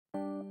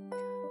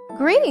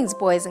Greetings,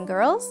 boys and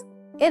girls.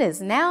 It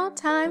is now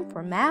time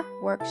for Math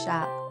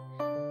Workshop.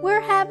 We're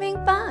having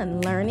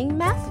fun learning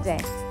math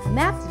today.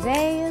 Math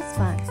today is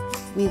fun.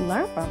 We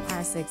learn from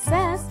our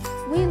success.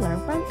 We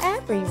learn from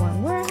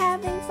everyone. We're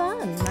having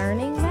fun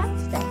learning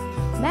math today.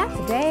 Math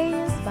today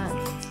is fun.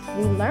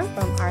 We learn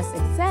from our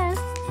success.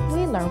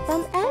 We learn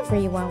from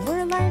everyone.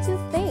 We're learning to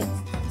think.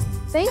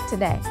 Think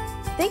today.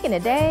 Thinking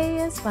today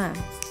is fun.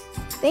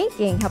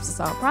 Thinking helps us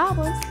solve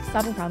problems.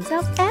 Solving problems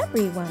helps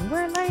everyone.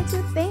 We're learning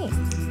to think.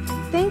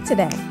 Think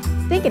today.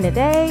 Thinking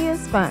today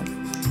is fun.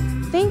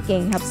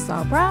 Thinking helps us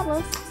solve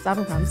problems.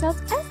 Solving problems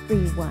helps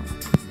everyone.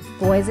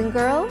 Boys and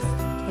girls,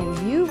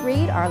 can you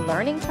read our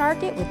learning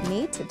target with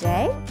me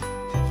today?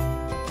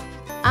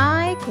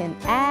 I can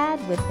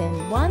add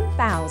within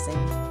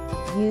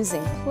 1,000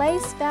 using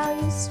place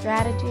value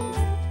strategies,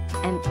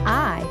 and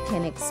I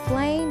can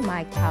explain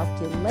my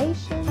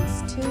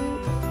calculations to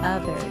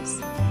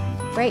others.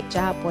 Great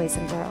job, boys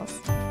and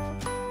girls.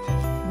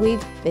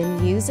 We've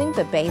been using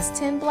the base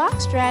 10 block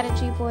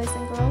strategy, boys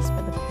and girls,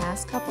 for the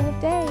past couple of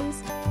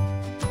days.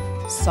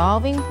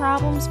 Solving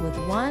problems with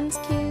ones,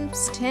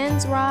 cubes,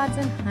 tens, rods,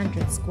 and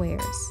hundred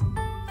squares.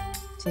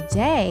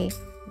 Today,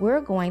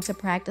 we're going to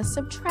practice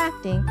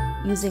subtracting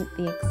using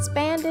the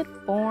expanded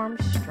form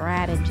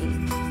strategy.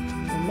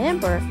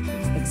 Remember,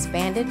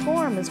 expanded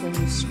form is when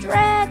you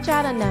stretch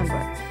out a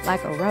number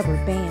like a rubber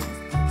band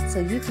so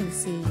you can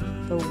see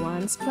the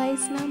ones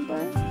place number,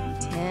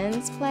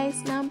 tens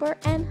place number,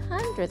 and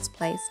hundreds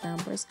place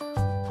numbers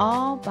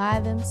all by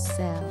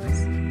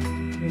themselves.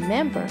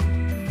 Remember,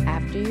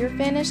 after you're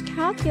finished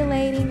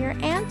calculating your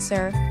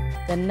answer,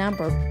 the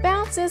number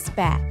bounces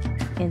back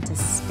into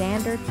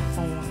standard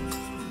form.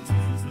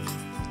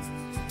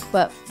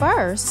 But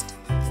first,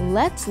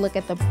 let's look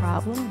at the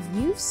problem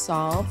you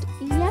solved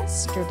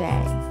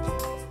yesterday.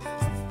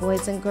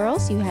 Boys and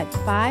girls, you had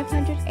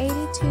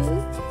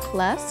 582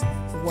 plus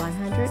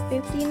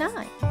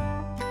 159.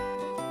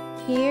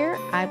 Here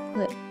I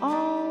put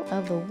all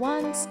of the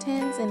ones,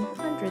 tens, and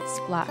hundreds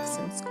blocks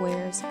and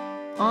squares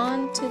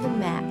onto the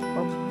map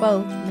for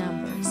both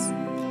numbers.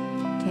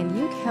 Can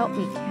you help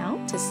me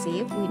count to see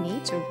if we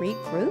need to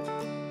regroup?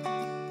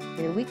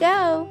 Here we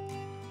go.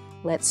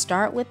 Let's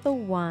start with the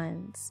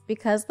ones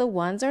because the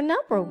ones are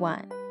number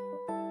 1.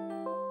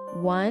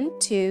 1,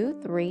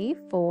 2, 3,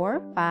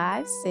 4,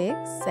 5,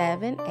 6,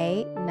 7,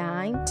 8,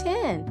 9,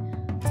 10.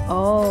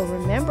 Oh,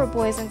 remember,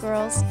 boys and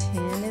girls,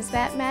 10 is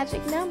that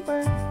magic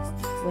number.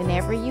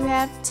 Whenever you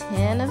have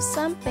 10 of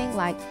something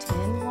like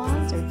 10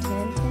 ones or 10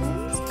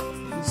 tens,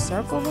 you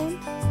circle them,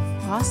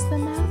 cross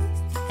them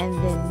out, and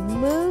then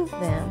move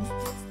them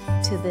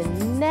to the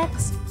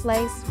next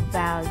place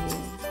value.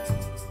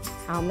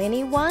 How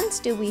many ones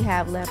do we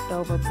have left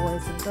over,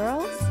 boys and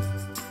girls?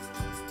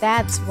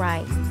 That's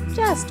right,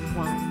 just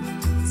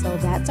 1. So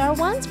that's our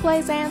ones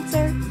place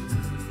answer.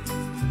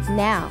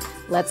 Now,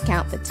 let's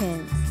count the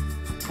tens.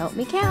 Help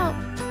me count.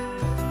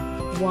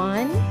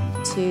 1,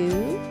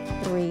 2,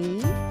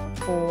 3,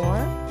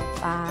 4,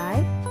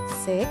 5,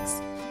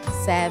 6,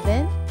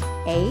 7,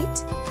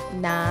 8,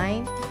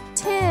 9,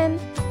 10.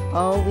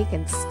 Oh, we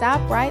can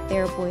stop right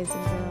there, boys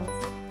and girls.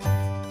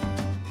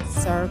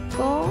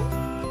 Circle,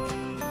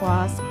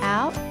 cross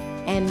out,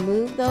 and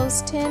move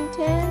those 10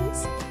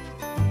 tens.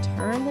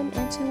 Turn them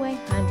into a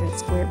 100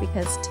 square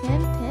because 10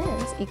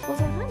 tens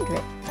equals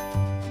 100.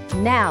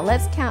 Now,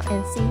 let's count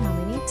and see how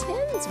many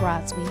tens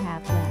rods we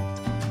have left.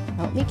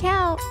 Help me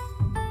count.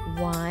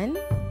 1,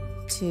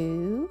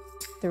 2,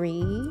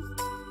 3,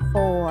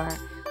 4.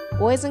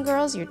 Boys and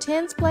girls, your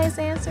tens place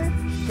answer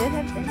should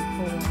have been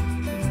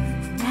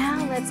 4.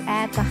 Now let's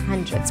add the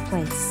hundreds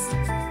place.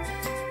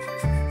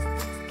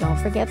 Don't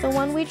forget the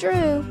one we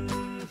drew.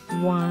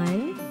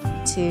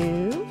 1,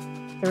 2,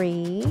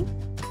 3,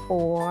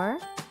 4,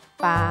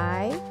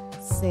 5,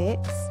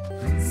 6,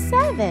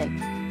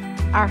 7.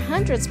 Our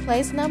hundreds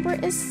place number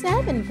is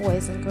 7,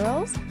 boys and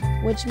girls,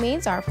 which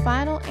means our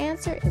final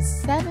answer is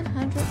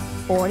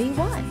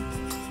 741.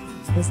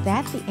 Is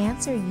that the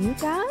answer you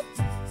got?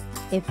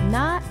 If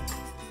not,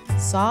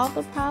 solve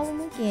the problem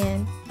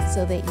again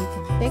so that you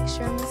can fix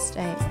your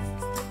mistake.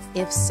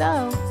 If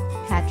so,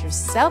 pat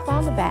yourself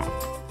on the back.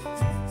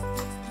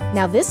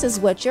 Now this is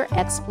what your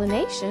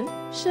explanation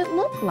should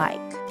look like.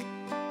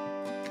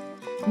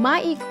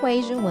 My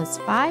equation was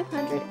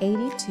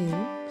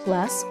 582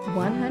 plus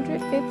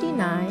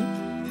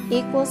 159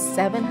 equals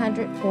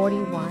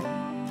 741.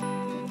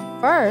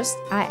 First,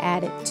 I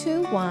added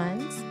 2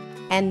 ones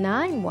and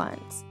 9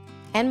 ones,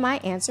 and my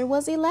answer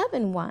was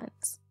 11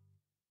 ones.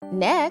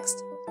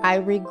 Next, I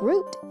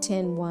regrouped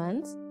 10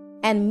 ones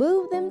and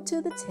moved them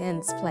to the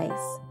tens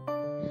place.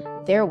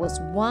 There was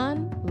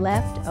 1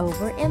 left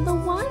over in the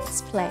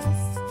ones place.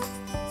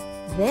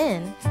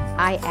 Then,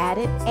 I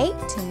added 8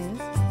 tens,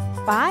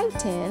 5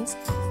 tens,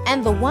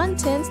 and the 1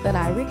 tens that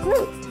I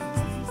regrouped.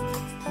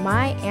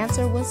 My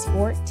answer was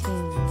 14.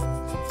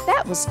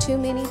 That was too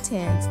many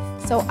tens,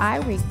 so I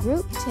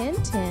regrouped 10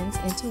 tens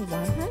into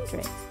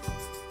 100.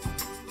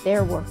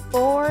 There were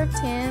 4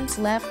 tens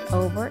left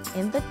over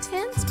in the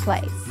tens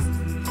place.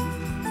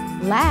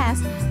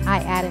 Last,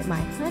 I added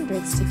my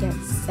hundreds to get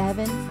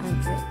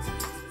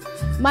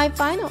 700. My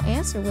final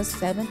answer was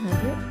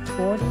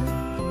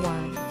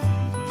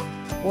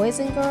 741. Boys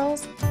and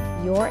girls,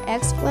 your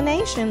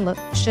explanation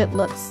should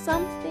look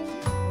something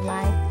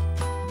like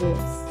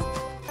this.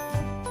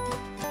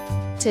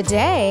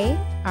 Today,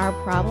 our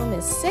problem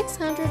is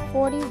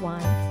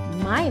 641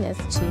 minus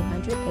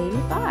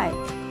 285,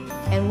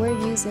 and we're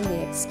using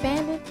the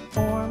expanded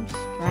form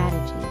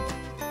strategy.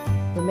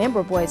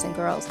 Remember, boys and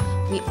girls,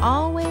 we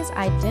always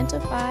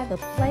identify the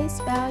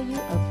place value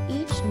of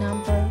each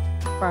number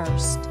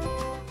first,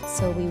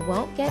 so we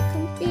won't get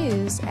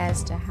confused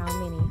as to how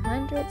many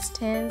hundreds,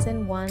 tens,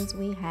 and ones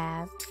we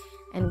have,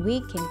 and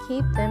we can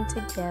keep them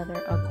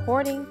together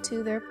according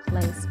to their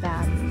place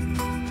value.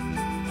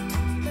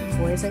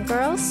 Boys and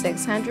girls,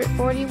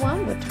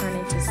 641 would turn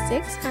into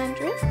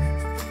 600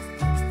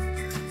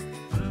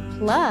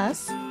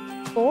 plus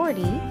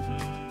 40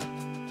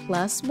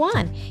 plus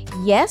 1.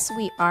 Yes,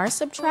 we are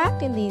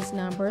subtracting these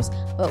numbers,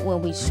 but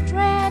when we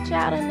stretch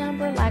out a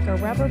number like a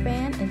rubber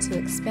band into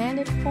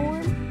expanded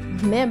form,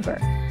 remember,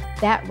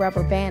 that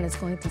rubber band is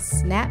going to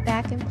snap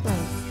back in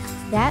place.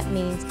 That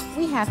means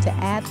we have to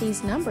add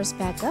these numbers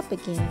back up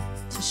again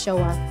to show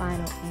our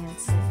final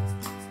answer.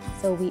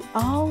 So we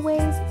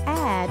always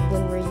add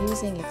when we're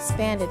using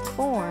expanded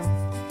form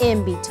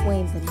in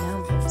between the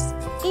numbers,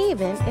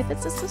 even if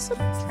it's a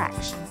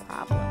subtraction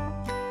problem.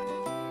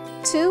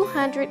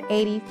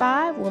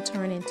 285 will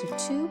turn into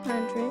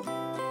 200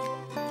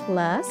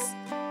 plus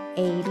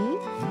 80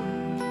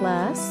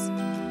 plus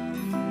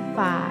 5.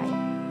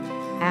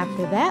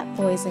 After that,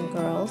 boys and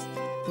girls,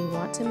 we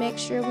want to make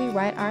sure we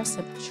write our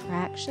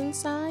subtraction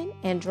sign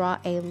and draw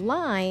a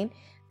line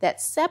that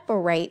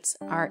separates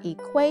our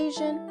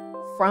equation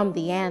from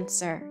the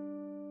answer.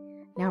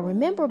 Now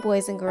remember,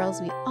 boys and girls,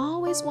 we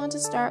always want to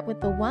start with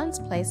the ones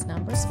place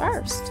numbers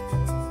first.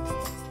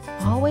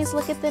 Always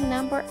look at the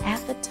number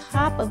at the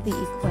top of the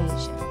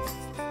equation.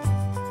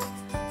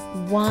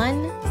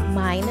 1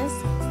 minus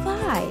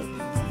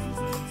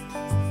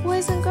 5.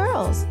 Boys and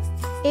girls,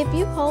 if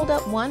you hold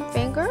up one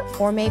finger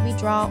or maybe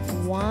draw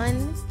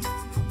ones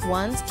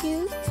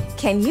cube,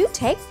 can you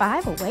take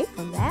 5 away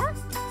from that?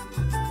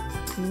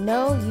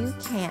 No, you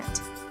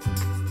can't.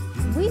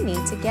 We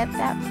need to get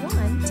that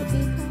 1 to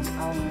become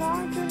a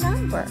larger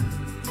number.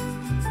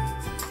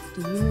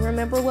 Do you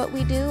remember what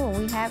we do when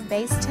we have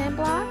base 10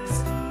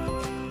 blocks?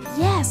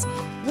 Yes,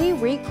 we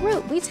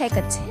regroup. We take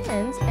a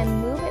tens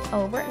and move it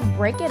over and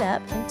break it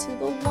up into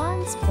the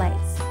ones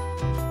place.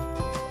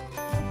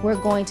 We're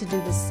going to do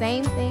the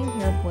same thing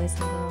here, boys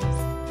and girls.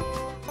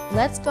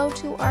 Let's go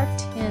to our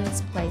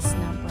tens place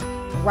number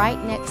right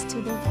next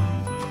to the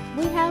 1.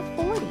 We have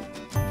 40.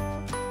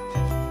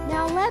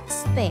 Now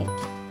let's think.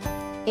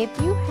 If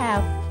you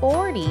have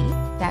 40,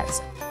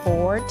 that's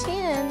 4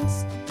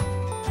 tens,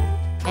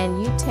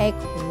 and you take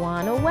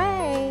 1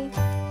 away,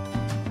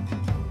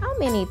 how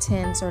many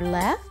tens are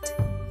left?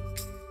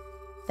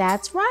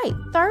 That's right,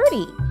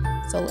 30.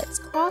 So let's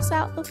cross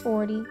out the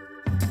 40,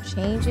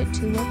 change it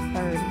to a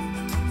 30.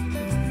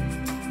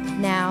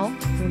 Now,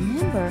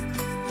 remember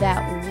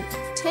that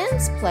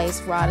tens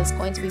place rod is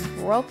going to be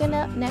broken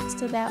up next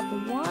to that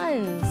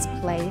ones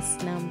place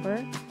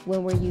number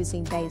when we're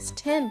using base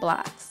 10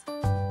 blocks.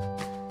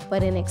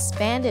 But in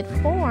expanded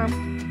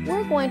form,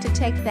 we're going to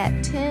take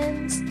that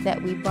tens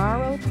that we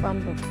borrowed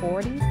from the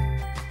 40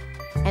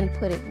 and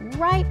put it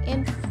right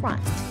in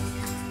front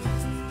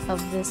of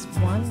this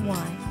one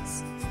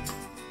ones,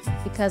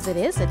 because it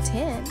is a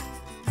 10,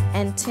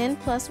 and 10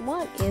 plus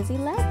 1 is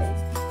 11.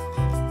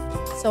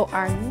 So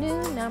our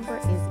new number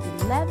is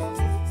 11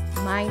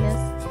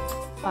 minus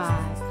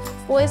 5.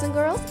 Boys and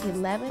girls,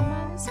 11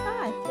 minus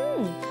 5.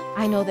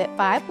 I know that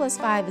 5 plus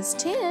 5 is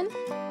 10.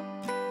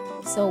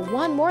 So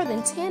 1 more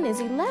than 10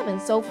 is 11.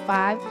 So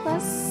 5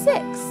 plus 6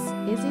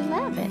 is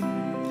 11.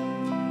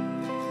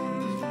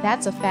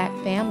 That's a fact,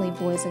 family,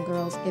 boys and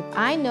girls. If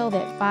I know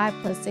that 5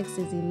 plus 6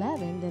 is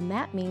 11, then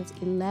that means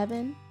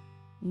 11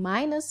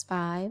 minus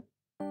 5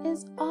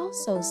 is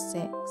also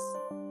 6.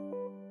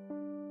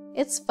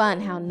 It's fun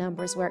how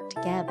numbers work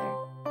together.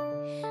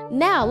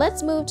 Now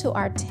let's move to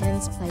our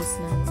tens place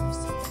numbers.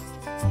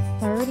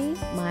 30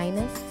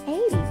 minus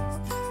 80.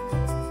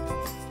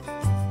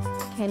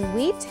 Can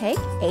we take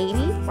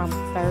 80 from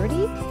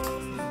 30?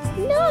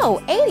 No,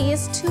 80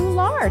 is too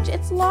large.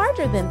 It's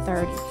larger than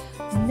 30.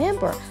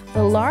 Remember,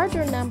 the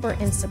larger number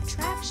in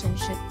subtraction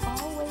should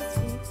always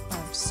be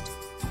first.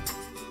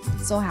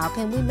 So how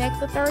can we make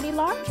the 30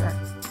 larger?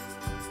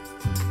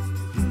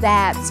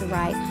 That's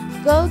right.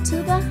 Go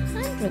to the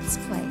hundreds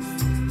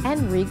place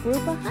and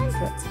regroup a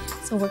hundreds.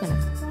 So we're going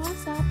to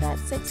cross out that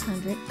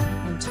 600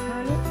 and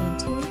turn it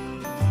into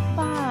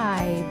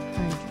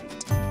 500.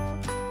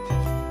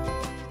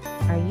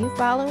 Are you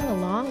following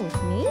along with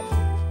me?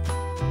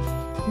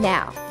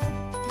 Now,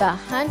 the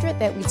 100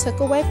 that we took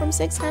away from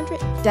 600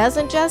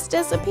 doesn't just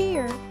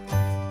disappear.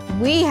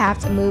 We have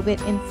to move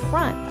it in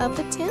front of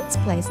the tens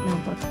place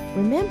number.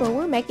 Remember,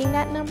 we're making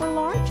that number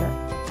larger.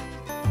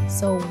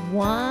 So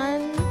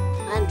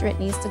 100 100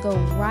 needs to go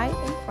right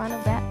in front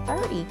of that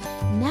 30.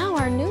 Now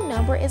our new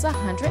number is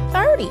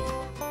 130.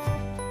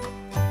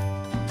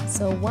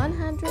 So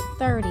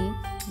 130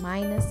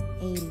 minus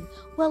 80.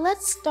 Well,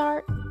 let's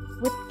start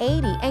with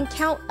 80 and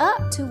count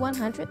up to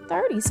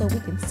 130 so we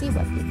can see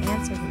what the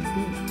answer will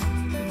be.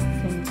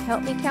 Can you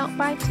help me count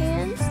by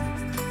tens?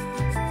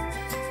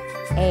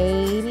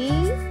 80.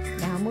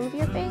 Now move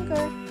your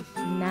finger.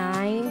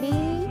 90,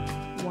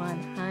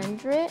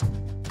 100,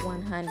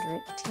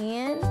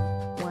 110,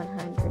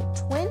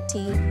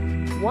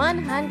 120,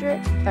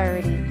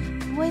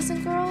 130. Boys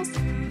and girls,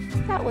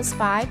 that was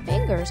 5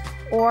 fingers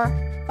or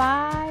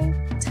 5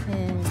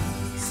 tens.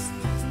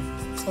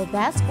 So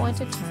that's going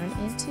to turn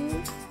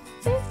into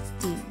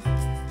 50.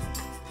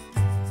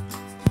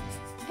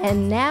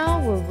 And now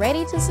we're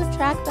ready to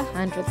subtract the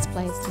hundreds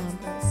place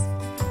numbers.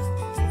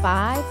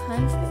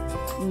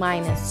 500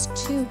 minus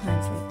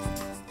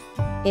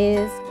 200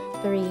 is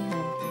 300.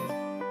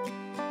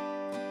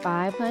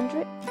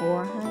 500,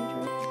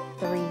 400,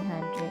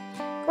 300.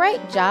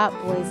 Great job,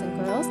 boys and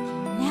girls.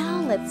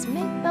 Now let's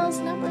make those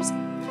numbers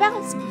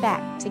bounce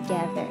back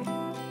together.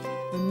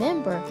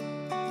 Remember,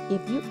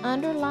 if you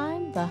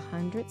underline the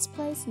hundreds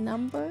place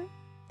number,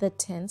 the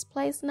tens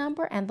place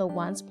number, and the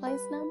ones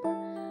place number,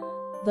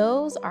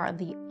 those are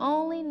the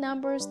only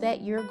numbers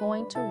that you're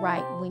going to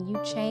write when you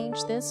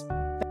change this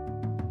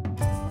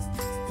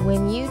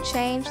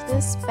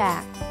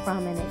back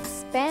from an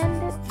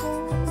expanded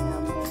form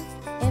number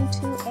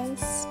into a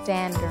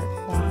standard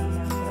form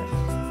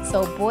number.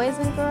 So boys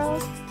and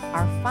girls,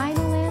 our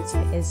final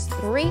answer is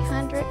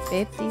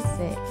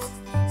 356.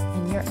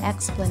 And your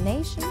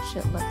explanation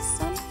should look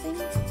something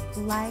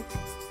like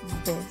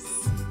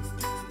this.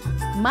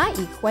 My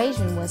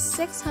equation was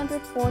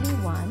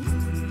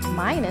 641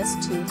 minus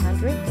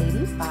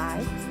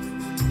 285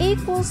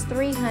 equals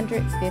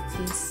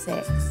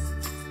 356.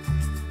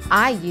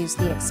 I used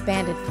the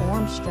expanded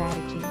form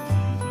strategy.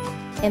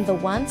 In the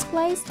ones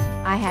place,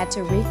 I had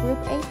to regroup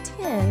a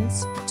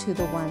tens to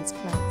the ones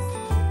place.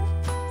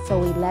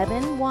 So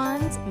 11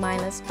 ones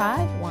minus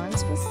 5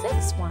 ones was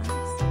 6 ones.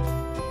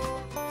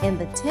 In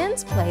the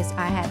tens place,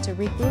 I had to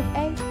regroup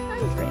a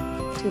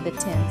 100 to the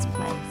tens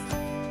place.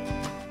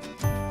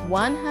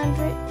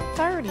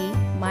 130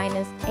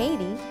 minus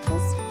 80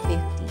 was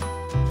 50.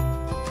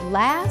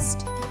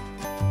 Last,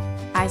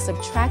 I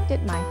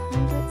subtracted my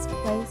hundreds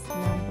place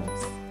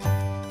numbers.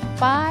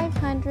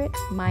 500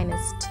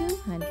 minus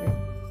 200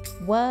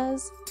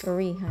 was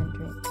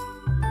 300.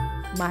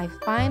 My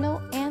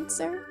final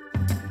answer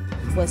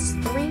was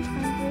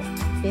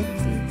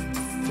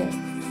 356.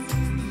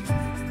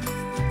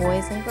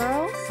 Boys and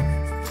girls,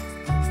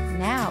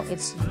 now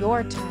it's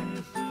your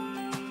turn.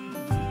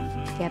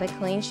 Get a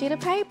clean sheet of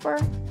paper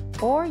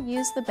or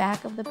use the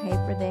back of the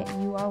paper that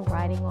you are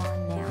writing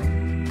on now.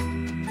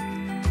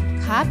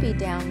 Copy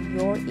down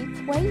your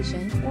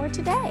equation for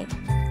today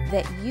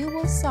that you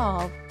will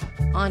solve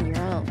on your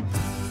own.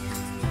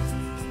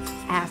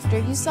 After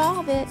you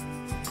solve it,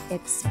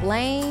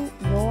 explain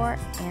your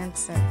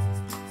answer.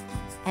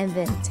 And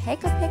then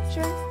take a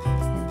picture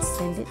and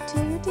send it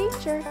to your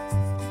teacher.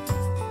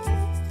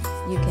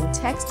 You can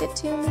text it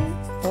to me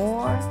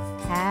or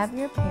have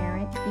your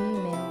parent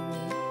email me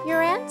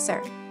your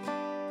answer.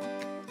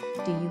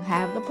 Do you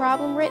have the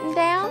problem written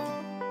down?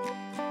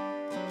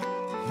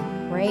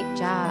 Great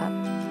job.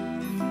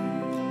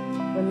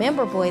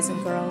 Remember, boys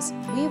and girls,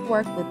 we've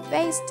worked with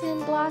base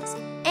 10 blocks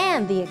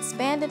and the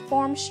expanded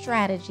form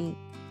strategy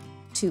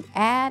to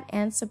add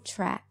and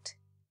subtract.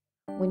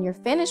 When you're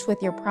finished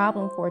with your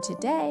problem for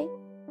today,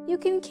 you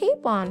can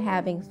keep on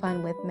having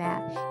fun with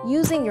math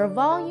using your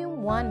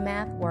Volume 1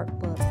 Math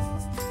Workbook,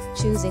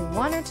 choosing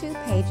 1 or 2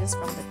 pages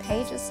from the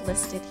pages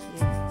listed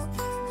here.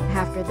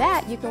 After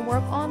that, you can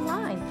work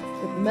online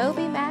with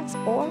MobyMax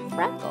or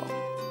Freckle.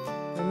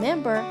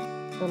 Remember,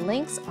 the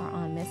links are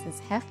on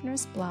Mrs.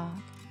 Hefner's blog.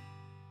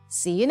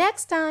 See you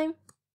next time.